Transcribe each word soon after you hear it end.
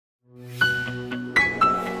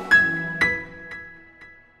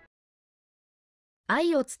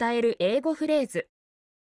愛を伝える英語フレーズ。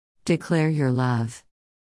Declare your love.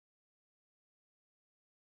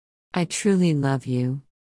 I truly love you.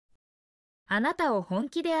 あなたを本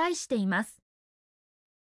気で愛しています。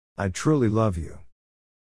I truly love you.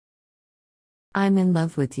 I'm in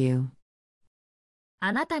love with you.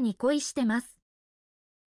 あなたに恋してます。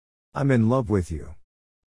I'm in love with you.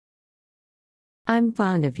 I'm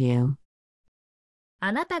fond of you.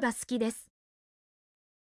 あなたが好きです。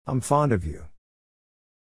I'm fond of you.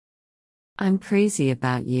 I'm crazy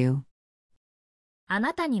about you. あ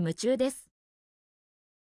なたに夢中です。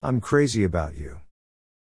I'm crazy about you.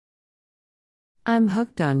 I'm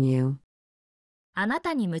hooked on you. あな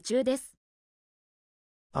たに夢中です。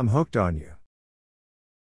I'm hooked on you.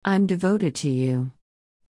 I'm devoted to you.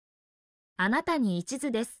 あなたに一途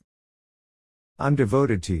です。I'm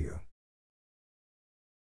devoted to you.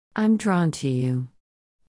 I'm drawn to you.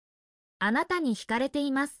 あなたに惹かれて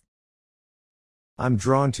います。I'm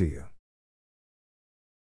drawn to you.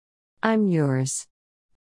 I'm yours.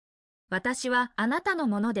 私はあなたの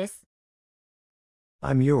ものです。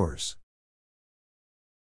I'm yours.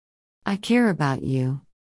 I care about you.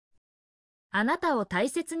 あなたを大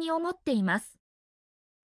切に思っています。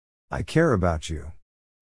I care about you.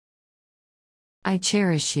 I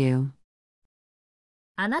cherish you.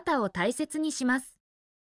 あなたを大切にします。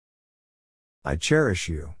I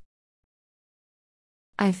cherish you.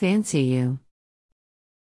 I fancy you.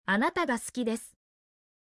 あなたが好きです。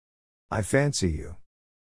I fancy you.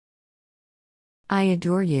 I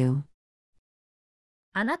adore you.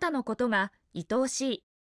 あなたのことが愛おしい。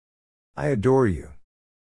I adore you.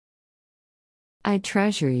 I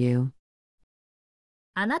treasure you.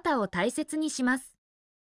 あなたを大切にします。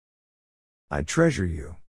I treasure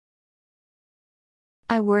you.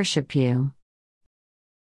 I worship you.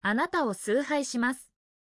 あなたを崇拝します。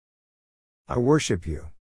I worship you.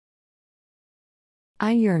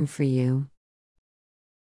 I yearn for you.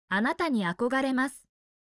 あなたに憧れます。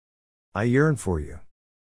I yearn for you.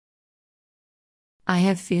 I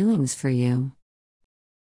have feelings for you.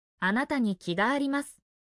 あなたに気があります。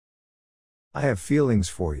I have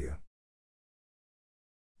feelings for you.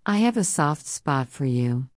 I have a soft spot for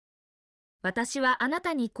you. 私はあな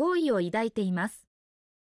たに好意を抱いています。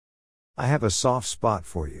I have a soft spot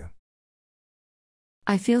for you.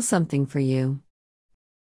 I feel something for you.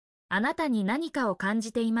 あなたに何かを感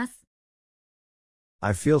じています。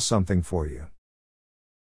I feel something for you.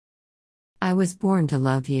 I was born to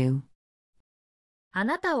love you. あ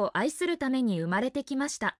なたを愛するために生まれてきま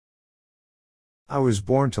した。I was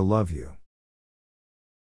born to love you.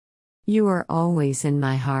 You are always in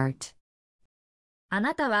my heart. あ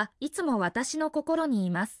なたはいつも私の心にい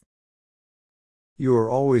ます。You are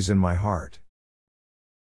always in my heart.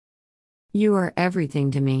 You are everything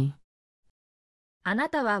to me. あな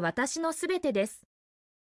たは私のすべてです。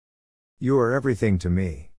You are everything to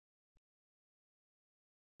me.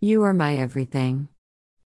 You are my everything.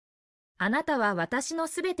 あなたは私の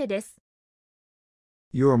すべてです。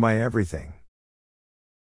You are my everything.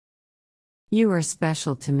 You are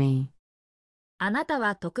special to me. あなた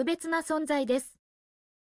は特別な存在です。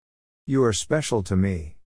You are special to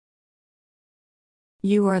me.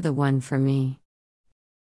 You are the one for me.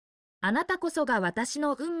 あなたこそが私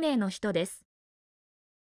の運命の人です。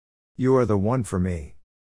You are the one for me.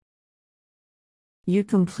 You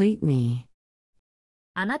complete me.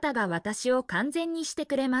 あなたが私を完全にして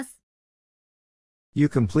くれます。You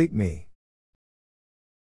complete me.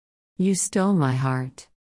 You stole my heart.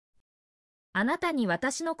 あなたに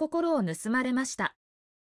私の心を盗まれました。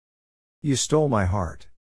You stole my heart.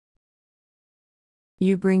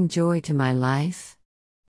 You bring joy to my life.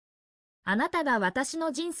 あなたが私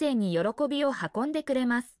の人生に喜びを運んでくれ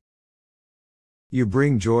ます。You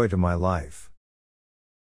bring joy to my life.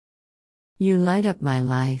 You light up my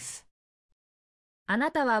life. あ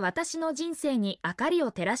なたは私の人生に明かりを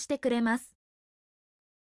照らしてくれます。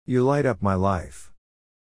You light up my life.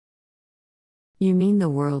 You mean the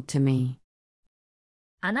world to me.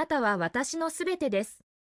 あなたは私のすべてです。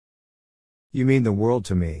You mean the world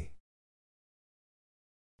to me.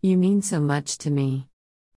 You mean so much to me.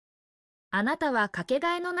 あなたはかけ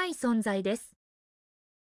がえのない存在です。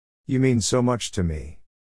You mean so much to me.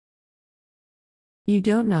 You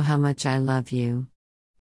don't know how much I love you.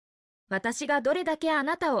 私がどれだけあ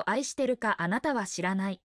なたを愛してるかあなたは知ら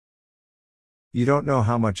ない。You don't know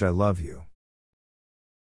how much I love you.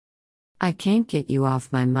 I can't get you off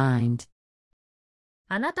my mind.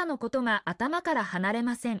 あなたのことが頭から離れ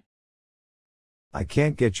ません。I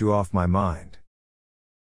can't get you off my mind.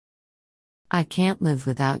 I can't live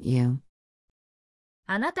without you.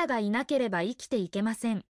 あなたがいなければ生きていけま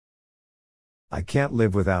せん。I can't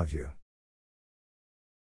live without you.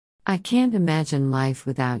 I can't imagine life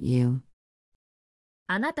without you.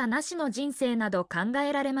 あなたなしの人生など考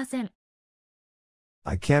えられません。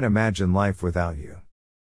I can't imagine life without you.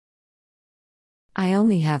 I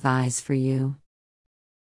only have eyes for you.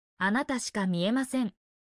 あなたしか見えません。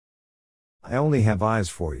I only have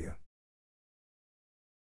eyes for you.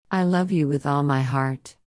 I love you with all my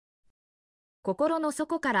heart. 心の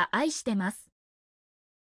底から愛してます。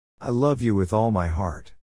I love you with all my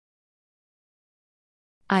heart.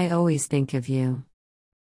 I always think of you.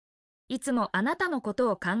 いつもあなたのこ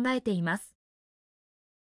とを考えています。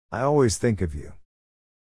I always think of you.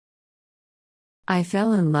 I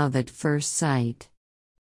fell in love at first sight.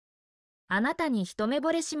 あなたに一目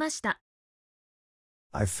惚れしました。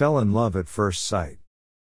I fell in love at first sight.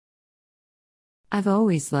 I've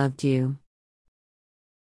always loved you.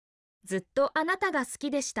 ずっとあなたが好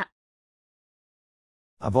きでした。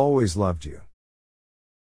I've always loved you.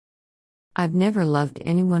 I've never loved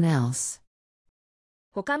anyone else.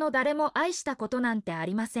 他の誰も愛したことなんてあ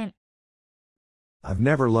りません。I've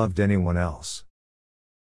never loved anyone else.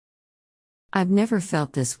 I've never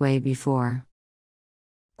felt this way before.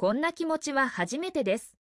 こんな気持ちは初めてで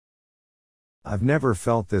す。I've never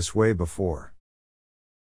felt this way before.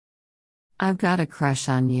 I've got a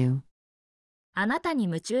crush on you. あなたに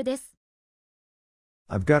夢中です。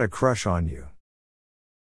I've got a crush on you.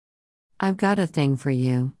 I've got a thing for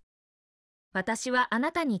you. 私はあ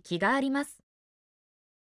なたに気があります。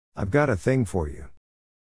I've got a thing for you.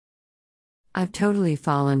 I've totally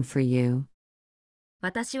fallen for you.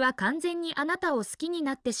 私は完全にあなたを好きに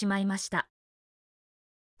なってしまいました。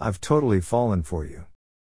I've totally fallen for you.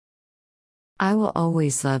 I will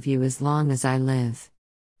always love you as long as I live.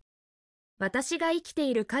 私が生きて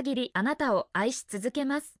いる限りあなたを愛し続け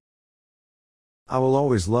ます。I will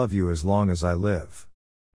always love you as long as I live.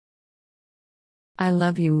 I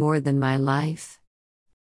love you more than my life.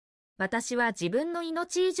 私は自分の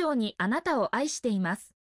命以上にあなたを愛していま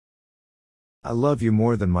す。I love you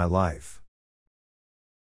more than my life.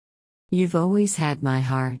 You've always had my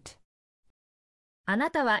heart. あ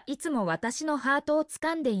なたはいつも私のハートを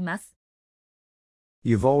掴んでいます。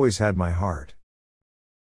You've always had my heart.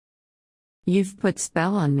 You've put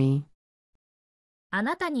spell on me. あ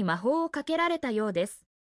なたに魔法をかけられたようです。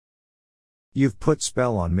You've put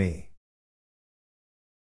spell on me.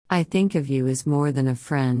 I think of you as more than a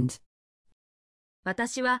friend.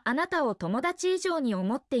 私はあなたを友達以上に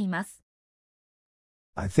思っています。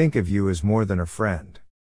I think of you as more than a friend.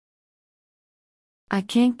 I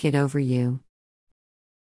can't get over you.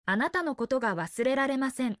 あなたのことが忘れられ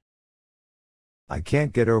ません。I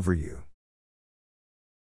can't get over you.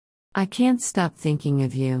 I can't stop thinking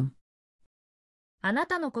of you. あな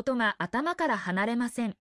たのことが頭から離れませ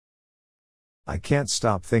ん。I can't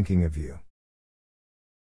stop thinking of you.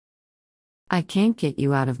 I can't get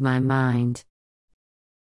you out of my mind.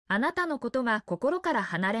 あなたのことが心から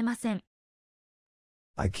離れません。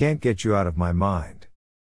I can't get you out of my mind.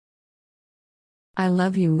 I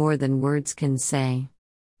love you more than words can say.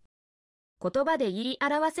 言葉で言い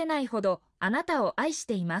表せないほどあなたを愛し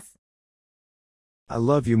ています。I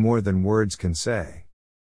love you more than words can say.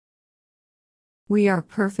 We are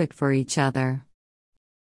perfect for each other.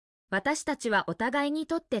 私たちはお互いに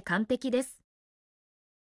とって完璧です。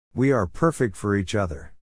We are perfect for each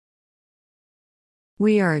other.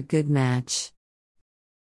 We are a good match.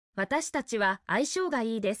 私たちは相性が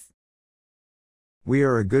いいです。We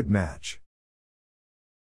are a good match.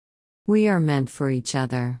 We are meant for each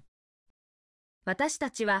other. 私た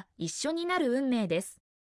ちは一緒になる運命です。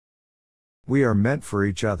We are meant for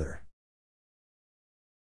each other.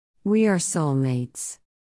 We are soulmates.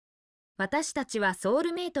 私たちはソウ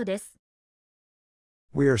ルメイトです。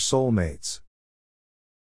We are soulmates.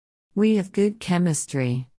 We have good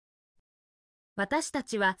chemistry. 私た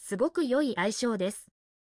ちはすごく良い相性です。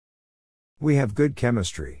We have good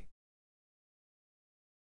chemistry.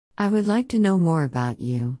 I would like to know more about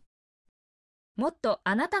you. もっと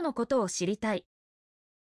あなたのことを知りたい。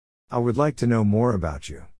I would like to know more about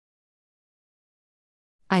you.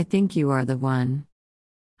 I think you are the one.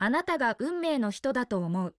 あなたが運命の人だと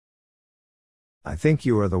思う。I think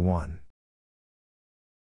you are the one.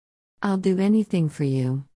 I'll do anything for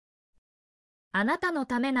you. あなたの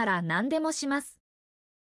ためなら何でもします。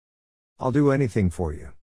I'll do anything for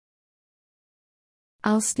you.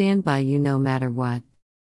 I'll stand by you no matter what.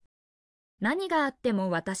 何があっても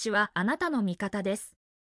私はあなたの味方です。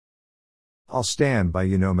I'll stand by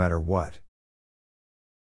you no matter what.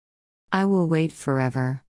 I will wait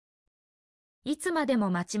forever. いつまでも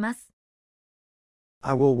待ちます。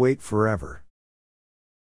I will wait forever.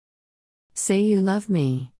 Say you love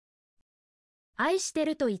me. 愛して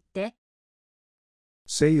ると言って。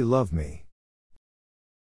Say you love me.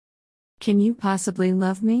 Can you possibly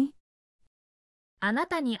love me? あな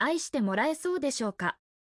たに愛してもらえそうでしょうか。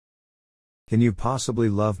Can you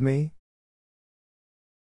possibly love me?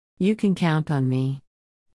 You can count on me.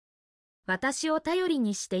 私を頼り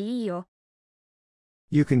にしていいよ。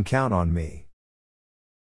You can count on me.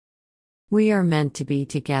 We are meant to be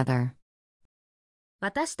together.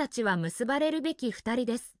 私たちは結ばれるべき二人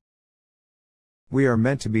です。We are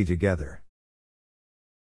meant to be together.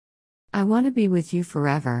 I want to be with you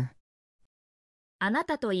forever. あな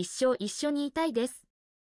たと一生一緒にいたいです。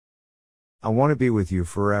I want to be with you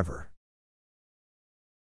forever.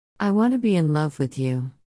 I want to be in love with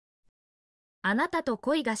you. あなたと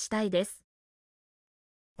恋がしたいです。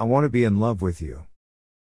I want to be in love with you.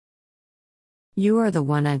 You are the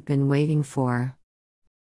one I've been waiting for.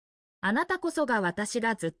 あなたこそが私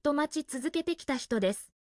がずっと待ち続けてきた人で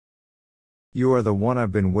す。You are the one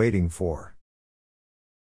I've been waiting for.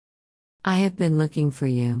 I have been looking for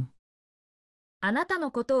you. あなた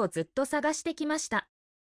のことをずっと探してきました。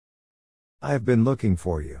I have been looking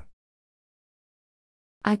for you.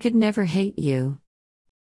 I could never hate you.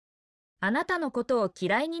 あなたのことを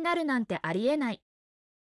嫌いになるなんてありえない。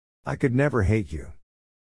I could never hate you.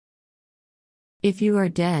 If you are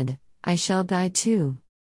dead, I shall die too.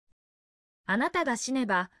 あなたが死ね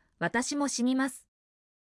ば、私も死にます。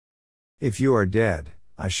If you are dead,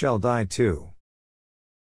 I shall die too.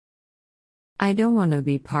 I don't want to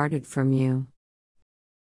be parted from you.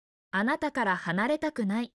 あなたから離れたく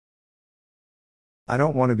ない。I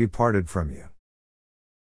don't want to be parted from you.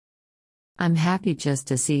 I'm happy just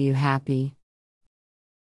to see you happy.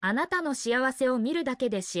 あなたの幸せを見るだけ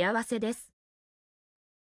で幸せです。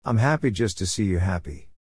I'm happy just to see you happy.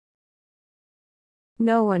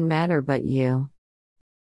 No one matter but you.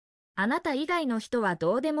 あなた以外の人は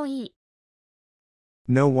どうでもいい。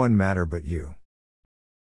No one matter but you.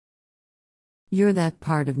 You're that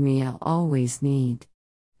part of me I'll always need.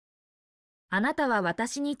 あなたは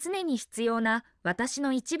私に常に必要な私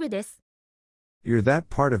の一部です。You're that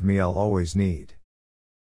part of me I'll always need.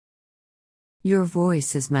 Your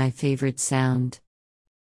voice is my favorite sound.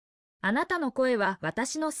 あなたの声は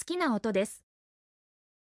私の好きな音です。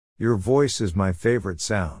Your voice is my favorite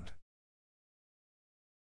sound.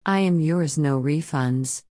 I am yours, no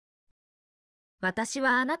refunds. 私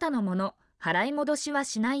はあなたのもの、払い戻しは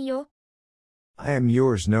しないよ。I am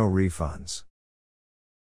yours, no refunds.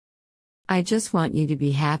 I just want you to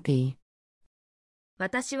be happy.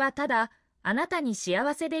 私はただ、あなたに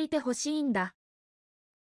幸せでいてほしいんだ。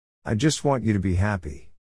I just want you to be happy.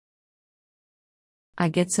 I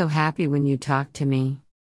get so happy when you talk to me.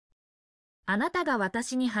 あなたが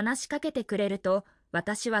私に話しかけてくれると、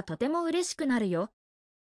私はとても嬉しくなるよ。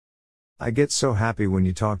I get so happy when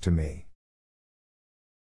you talk to me.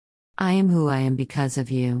 I am who I am because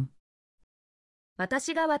of you.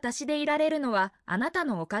 私が私でいられるのはあなた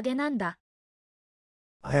のおかげなんだ。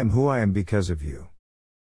I am who I am because of you.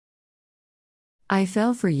 I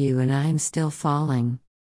fell for you and I am still falling.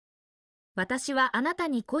 私はあなた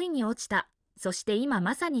に恋に落ちた。そして今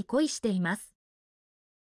まさに恋しています。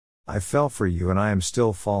I fell for you and I am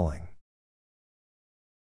still falling.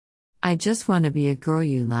 I just want to be a girl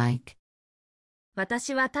you like.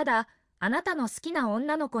 私はただ、あなたの好きな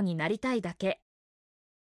女の子になりたいだけ。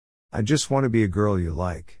I just want to be a girl you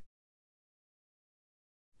like.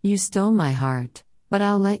 You stole my heart, but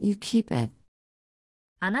I'll let you keep it.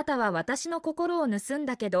 あなたは私の心を盗ん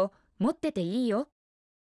だけど、持ってていいよ。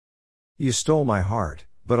You stole my heart,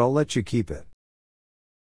 but I'll let you keep it.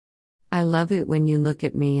 I love it when you look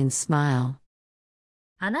at me and smile.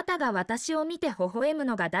 あなたが私を見て微笑む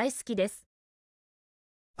のが大好きです。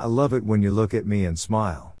I love it when you look at me and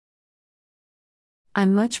smile.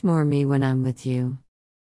 I'm much more me when I'm with you.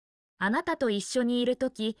 あなたと一緒にいると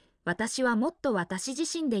き、私はもっと私自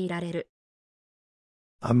身でいられる。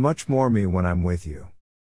I'm much more me when I'm with you.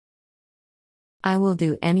 I will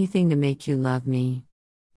do anything to make you love me.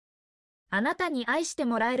 あなたに愛して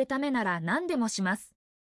もらえるためなら何でもします。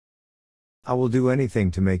I will do anything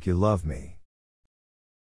to make you love me.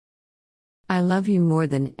 I love you more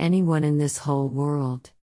than anyone in this whole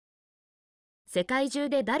world. 世界中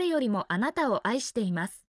で誰よりもあなたを愛していま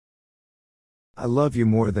す。I love you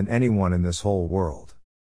more than anyone in this whole world.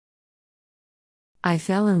 I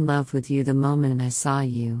fell in love with you the moment I saw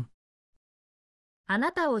you. あ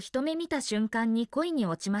なたを一目見た瞬間に恋に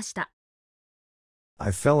落ちました。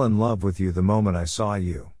I fell in love with you the moment I saw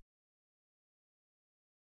you.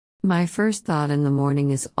 My first thought in the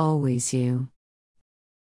morning is always you.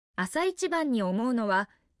 朝一番に思うのは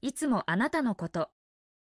いつもあなたのこと。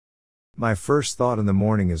My first thought in the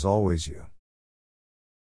morning is always you.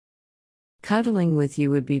 Cuddling with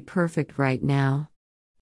you would be perfect right now.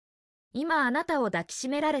 今あなたを抱きし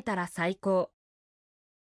められたら最高。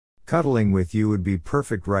Cuddling with you would be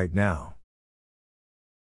perfect right now.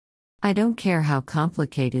 I don't care how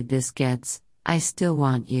complicated this gets, I still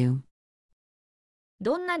want you.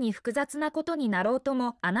 どんなに複雑なことになろうと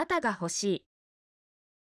もあなたが欲しい。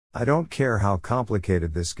I don't care how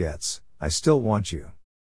complicated this gets, I still want you.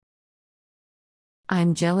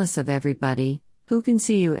 I'm jealous of everybody who can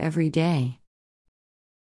see you every day.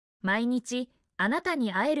 毎日あなた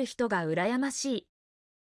に会える人が羨ましい。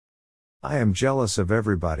I am jealous of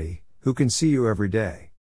everybody who can see you every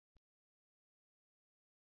day.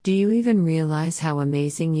 Do you even realize how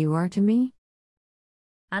amazing you are to me?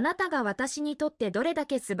 あなたが私にとってどれだ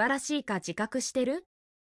け素晴らしいか自覚してる？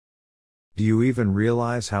 Do you even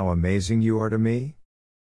realize how amazing you are to me?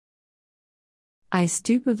 I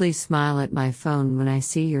stupidly smile at my phone when I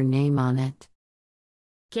see your name on it.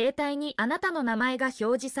 携帯にあなたの名前が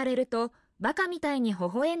表示されると、バカみたいに微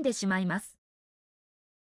笑んでしまいます。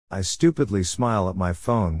I stupidly smile at my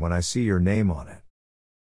phone when I see your name on it.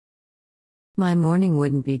 My morning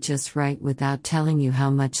wouldn't be just right without telling you how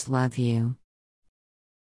much love you.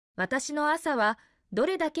 私の朝は、ど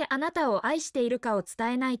れだけあなたを愛しているかを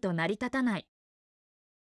伝えないと成り立たない。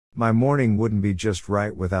My morning wouldn't be just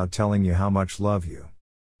right without telling you how much love you.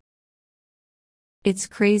 It's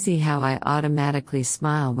crazy how I automatically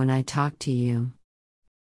smile when I talk to you.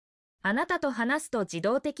 あなたと話すと自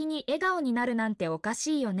動的に笑顔になるなんておか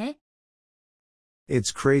しいよね。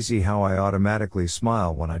It's crazy how I automatically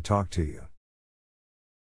smile when I talk to you.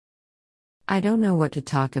 I don't know what to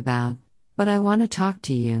talk about, but I want to talk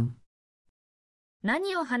to you.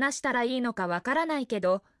 何を話したらいいのかわからないけ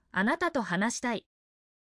ど、あなたと話したい。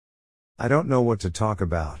I don't know what to talk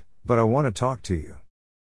about, but I want to talk to you.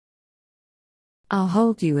 I'll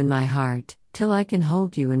hold you in my heart, till I can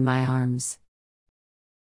hold you in my arms.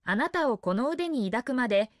 あなたをこの腕に抱くま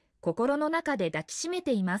で、心の中で抱きしめ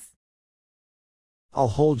ています。I'll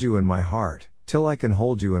hold you in my heart, till I can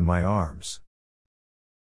hold you in my arms.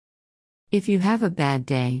 If you have a bad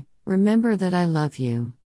day, remember that I love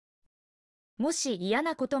you. もし嫌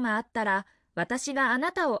なことがあったら、私があ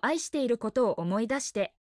なたを愛していることを思い出し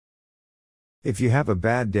て。If you have a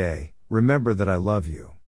bad day, remember that I love you.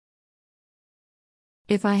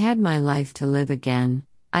 If I had my life to live again,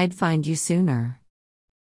 I'd find you sooner.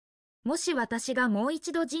 もし私がもう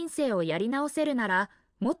一度人生をやり直せるなら、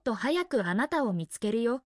もっと早くあなたを見つける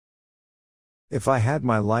よ。If I had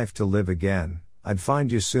my life to live again, I'd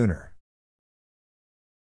find you sooner.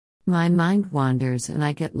 My mind wanders and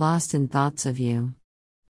I get lost in thoughts of you.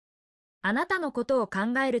 あなたのことを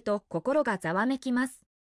考えると心がざわめきます。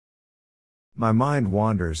My mind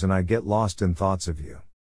wanders and I get lost in thoughts of you.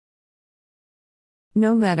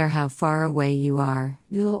 No matter how far away you are,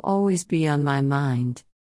 you'll always be on my mind.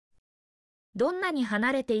 どんなに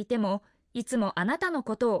離れていても、いつもあなたの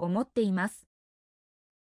ことを思っています。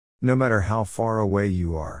No matter how far away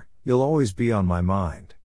you are, you'll always be on my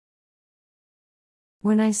mind.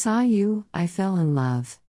 When I saw you, I fell in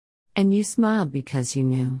love. And you smiled because you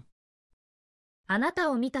knew. あな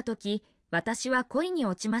たを見たとき、私は恋に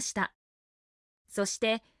落ちました。そし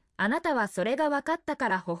て、あなたはそれが分かったか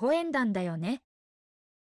ら微笑んだんだよね。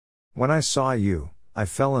When I saw you, I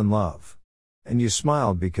fell in love. And you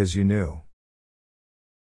smiled because you knew.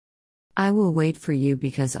 I will wait for you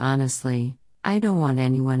because honestly, I don't want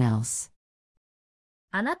anyone else.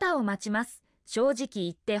 あなたを待ちます。正直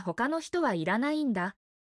言って他の人はいらないんだ。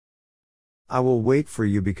I will wait for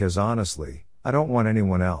you because honestly, I don't want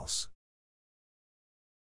anyone else.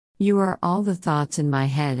 You are all the thoughts in my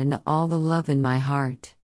head and all the love in my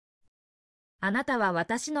heart. あなたは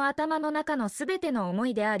私の頭の中のすべての思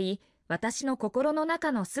いであり、私の心の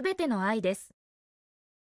中のすべての愛です。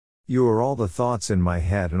You are all the thoughts in my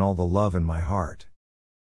head and all the love in my heart.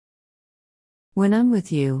 When I'm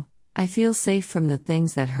with you, I feel safe from the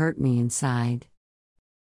things that hurt me inside.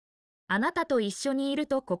 あなたと一緒にいる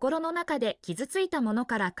と心の中で傷ついたもの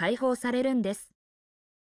から解放されるんです。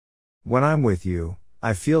When I'm with you,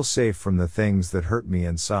 I feel safe from the things that hurt me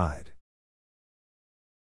inside.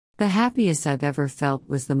 The happiest I've ever felt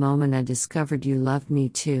was the moment I discovered you loved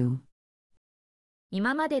me too.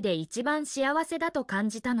 今までで一番幸せだと感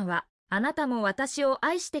じたのは、あなたも私を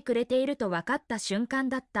愛してくれていると分かった瞬間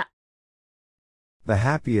だった。The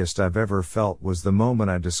happiest I've ever felt was the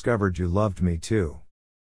moment I discovered you loved me too.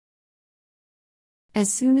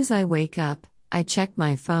 As soon as I wake up, I check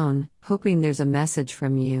my phone, hoping there's a message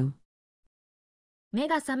from you. 目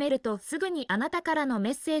が覚めるとすぐにあなたからの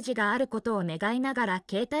メッセージがあることを願いながら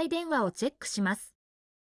携帯電話をチェックします。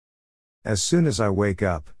As soon as I wake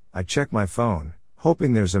up, I check my phone,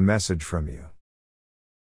 Hoping there's a message from you.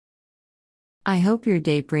 I hope your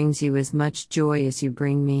day brings you as much joy as you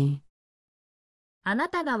bring me. あな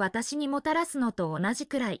たが私にもたらすのと同じ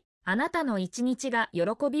くらい、あなたの一日が喜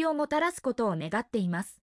びをもたらすことを願っていま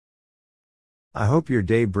す。I hope your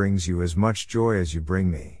day brings you as much joy as you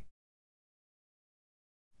bring me.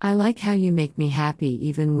 I like how you make me happy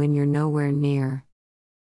even when you're nowhere near.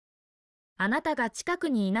 あなたが近く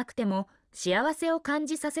にいなくても幸せを感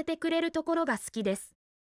じさせてくれるところが好きです。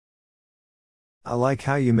I like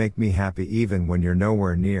how you make me happy even when you're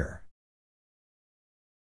nowhere near.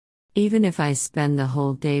 Even if I spend the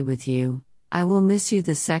whole day with you, I will miss you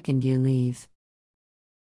the second you leave.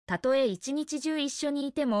 たとえ一日中一緒に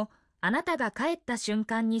いても、あなたが帰った瞬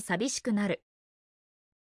間に寂しくなる。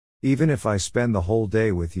Even if I spend the whole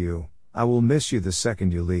day with you, I will miss you the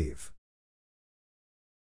second you leave.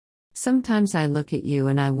 Sometimes I look at you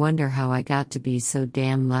and I wonder how I got to be so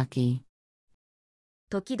damn lucky.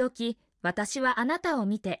 時々、私はあなたを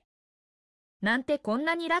見て、なんてこん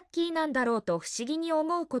なにラッキーなんだろうと不思議に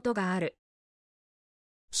思うことがある。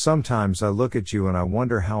Sometimes I look at you and I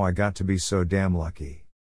wonder how I got to be so damn lucky.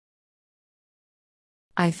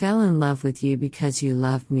 I fell in love with you because you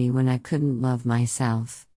loved me when I couldn't love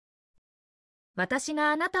myself. 私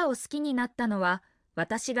があなたを好きになったのは、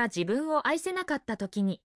私が自分を愛せなかった時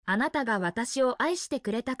に、あなたが私を愛して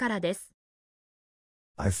くれたからです。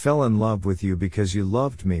I fell in love with you because you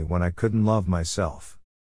loved me when I couldn't love myself.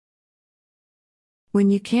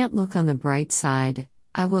 When you can't look on the bright side,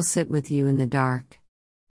 I will sit with you in the dark.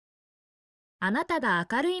 あなたが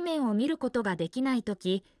明るい面を見ることができないと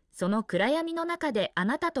き、その暗闇の中であ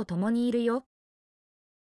なたと共にいるよ。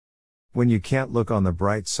When you can't look on the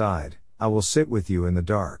bright side, I will sit with you in the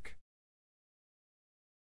dark.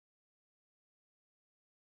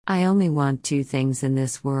 I only want two things in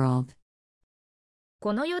this world.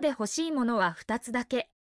 この世で欲しいものは2つだけ。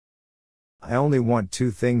I only want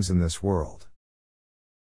two things in this world.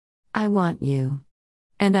 I want you.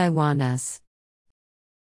 And I want us.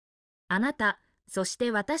 あなた、そし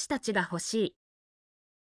て私たちが欲しい。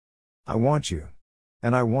I want you.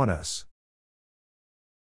 And I want us.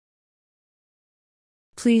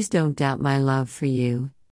 Please don't doubt my love for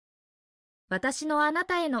you. 私のあな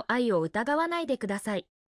たへの愛を疑わないでください。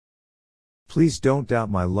Please don't doubt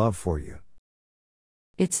my love for you.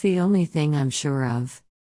 It's the only thing I'm sure of.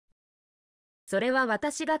 それは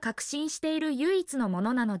私が確信している唯一のも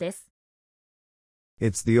のなのです。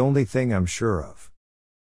It's the only thing I'm sure of.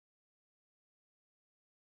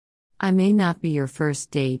 I may not be your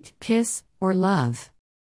first date, kiss, or love.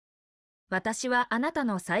 私はあなた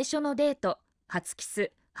の最初のデート、初キ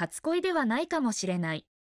ス、初恋ではないかもしれない。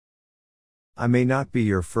I may not be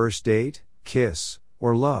your first date, kiss,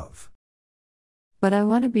 or love. But I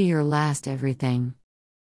want to be your last everything.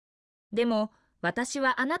 でも、私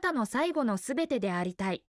はあなたの最後のすべてであり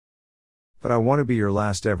たい。But I want to be your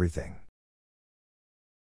last everything.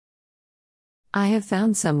 I have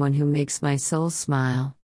found someone who makes my soul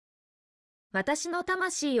smile. 私の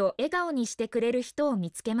魂を笑顔にしてくれる人を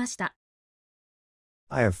見つけました。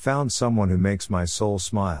I have found someone who makes my soul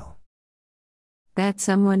smile. That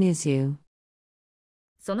someone is you.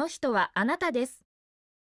 その人はあなたです。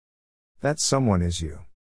That someone is you.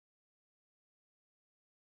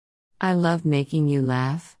 I love making you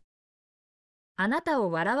laugh. あなた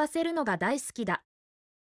を笑わせるのが大好きだ。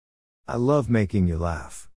I love making you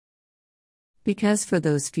laugh. Because for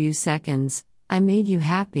those few seconds, I made you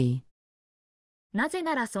happy. なぜ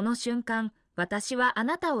ならその瞬間、私はあ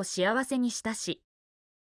なたを幸せにしたし。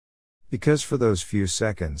Because for those few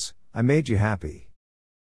seconds, I made you happy.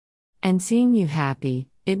 And seeing you happy,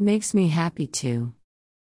 it makes me happy too.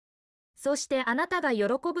 そしてあなたが喜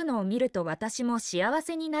ぶのを見ると私も幸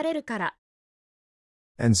せになれるから。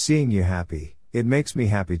And seeing you happy, it makes me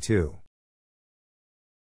happy too.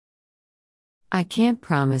 I can't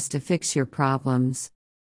promise to fix your problems.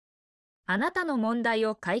 あなたの問題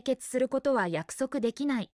を解決することは約束でき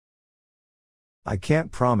ない。I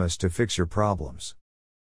can't promise to fix your problems.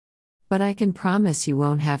 But I can promise you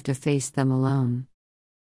won't have to face them alone.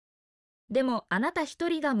 でもあなた一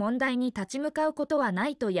人が問題に立ち向かうことはな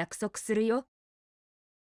いと約束するよ。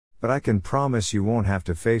But I can promise you won't have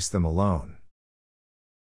to face them alone.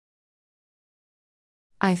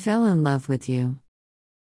 I fell in love with you.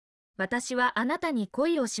 私はあなたに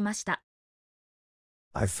恋をしました。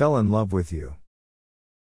I fell in love with you.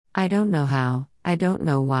 I don't know how, I don't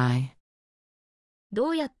know why.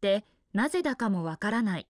 どうやって、なぜだかもわから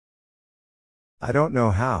ない。I don't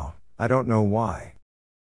know how, I don't know why.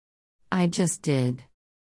 I just did.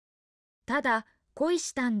 ただ、恋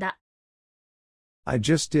したんだ。 I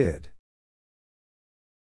just did.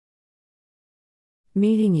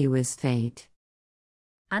 Meeting you is fate.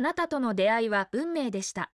 あなたとの出会いは運命で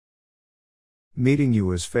した。Meeting you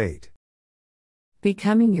was fate.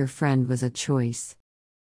 Becoming your friend was a choice.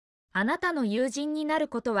 あなたの友人になる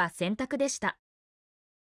ことは選択でした。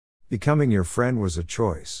Becoming your friend was a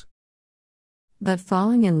choice. But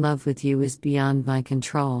falling in love with you is beyond my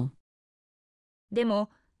control. でも、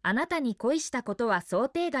あなたに恋したことは想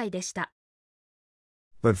定外でした。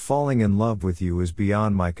But falling in love with you is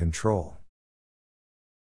beyond my control.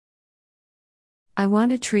 I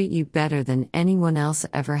want to treat you better than anyone else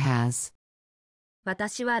ever has.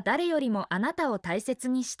 私は誰よりもあなたを大切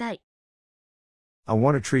にしたい。I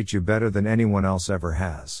want to treat you better than anyone else ever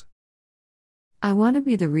has. I want to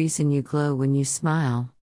be the reason you glow when you smile.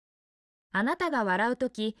 あなたが笑うと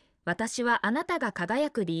き、私はあなたが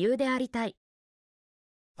輝く理由でありたい。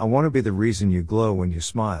I want to be the reason you glow when you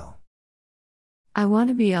smile. I want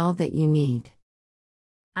to be all that you need.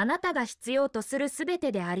 あなたが必要とするすべ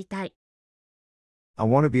てでありたい。I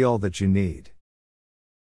want to be all that you need.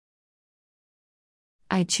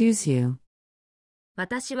 I choose you.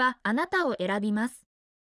 私はあなたを選びます。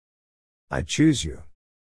I choose you.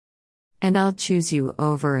 And I'll choose you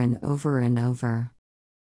over and over and over.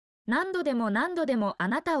 何度でも何度でもあ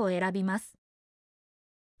なたを選びます。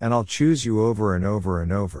And I'll choose you over and over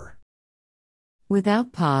and over.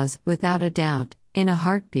 Without pause, without a doubt, in a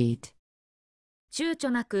heartbeat. 躊躇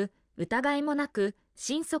なく、疑いもなく、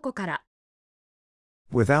心底から。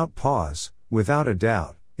Without pause, without a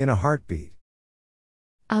doubt, in a heartbeat.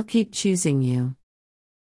 I'll keep choosing you.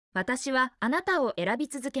 私はあなたを選び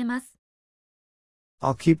続けます。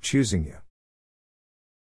I'll keep choosing you.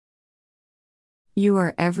 You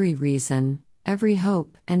are every reason, every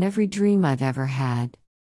hope, and every dream I've ever had.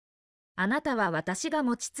 あなたは私が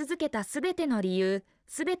持ち続けたすべての理由、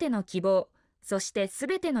すべての希望、そしてす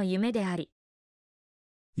べての夢であり。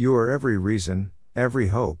You are every reason, every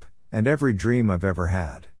hope, and every dream I've ever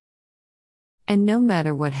had. And no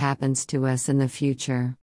matter what happens to us in the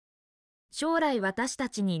future, 将来私た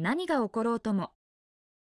ちに何が起ころうとも。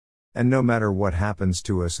And no matter what happens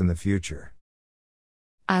to us in the future,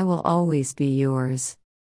 I will always be yours.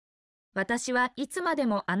 私はいつまで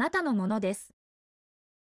もあなたのものです。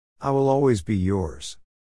I will always be yours.